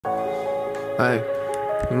Hey,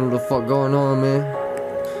 you know what the fuck going on, man?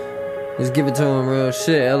 Let's give it to him real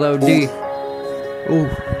shit. LOD. Ooh.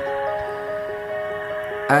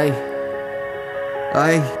 Hey.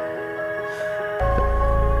 Hey.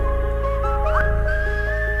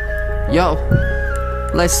 Yo.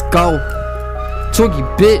 Let's go. Twiggy,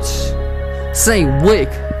 bitch. Saint Wick.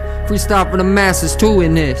 Freestyle for the masses too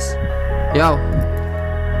in this. Yo.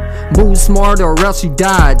 Move smarter or else you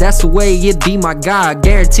die. That's the way it be, my guy.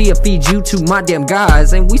 Guarantee I feed you to my damn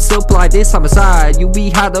guys. And we supply this homicide. You be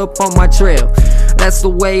hot up on my trail. That's the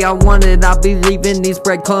way I want it. I be leaving these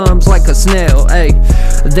breadcrumbs like a snail. Ayy.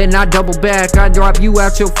 Then I double back. I drop you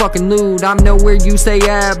out your fucking loot. I'm know where you stay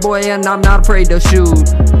at, boy, and I'm not afraid to shoot.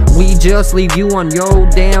 We just leave you on your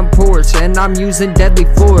damn porch, and I'm using deadly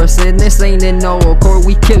force. And this ain't in no court.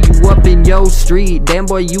 We kill you up in your street. Damn,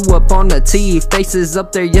 boy, you up on the T. Faces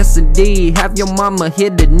up there, yes indeed. Have your mama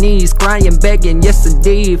hit the knees, crying, begging, yes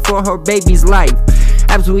indeed, for her baby's life.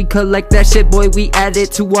 After we collect that shit, boy, we add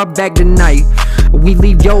it to our bag tonight. We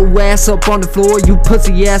leave your ass up on the floor. You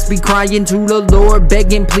pussy ass be crying to the Lord,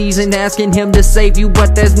 begging, pleasing, asking him to save you,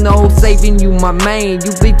 but there's no saving you, my man.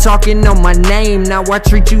 You be talking on my name. Now I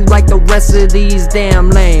treat you like the rest of these damn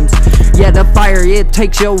lames. Yeah, the fire, it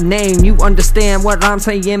takes your name. You understand what I'm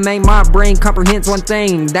saying, man? My brain comprehends one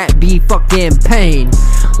thing, that be fucking pain.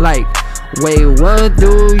 Like, wait, what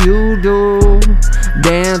do you do?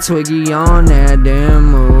 Damn, Twiggy on that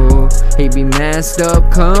damn move. He be messed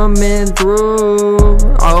up coming through.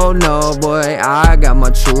 Oh no, boy, I got my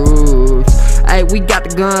truths. Hey, we got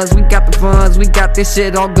the guns, we got the funds, we got this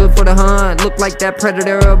shit all good for the hunt. Look like that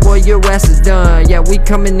predator, boy, your ass is done. Yeah, we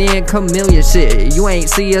coming in chameleon shit. You ain't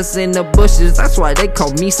see us in the bushes, that's why they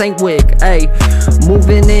call me Saint Wick. Hey,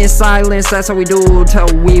 moving in silence, that's how we do till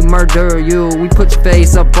we murder you. We put your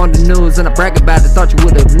face up on the news and I brag about it, thought you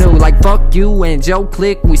would've knew. Like fuck you and Joe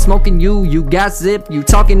Click, we smoking you, you got zip, you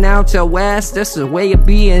talking out your ass, that's the way it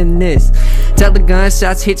be in this. Tell the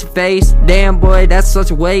gunshots hit your face, damn boy, that's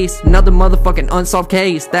such a waste. Another motherfucking unsolved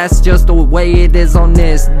case, that's just the way it is on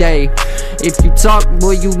this day. If you talk,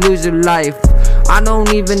 boy, you lose your life. I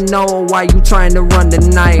don't even know why you trying to run the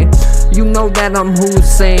night. You know that I'm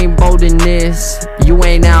Hussein Bolt in this. You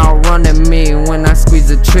ain't outrunning me when I squeeze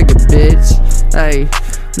the trigger, bitch. Hey,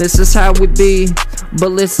 this is how it be.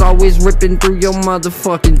 Bullets always ripping through your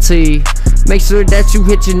motherfucking tee. Make sure that you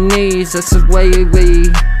hit your knees, that's the way it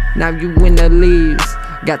be. Now you in the leaves,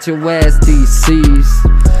 got your ass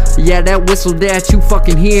DC's. Yeah, that whistle that you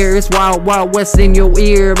fucking hear, it's wild, wild west in your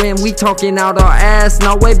ear. And we talking out our ass,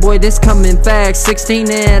 no way boy, this coming fast.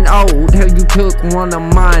 16 and old, hell you took one of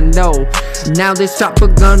mine, no. Now this chopper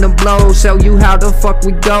gonna blow, show you how the fuck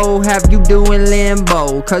we go. Have you doing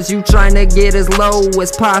limbo, cause you trying to get as low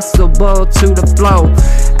as possible to the flow.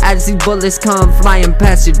 As these bullets come flying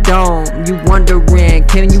past your dome, you wondering,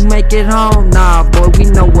 can you make it home? Nah boy, we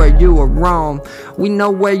know where you are wrong, we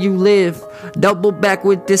know where you live. Double back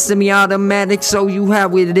with this semi-automatic, show you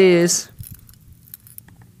how it is.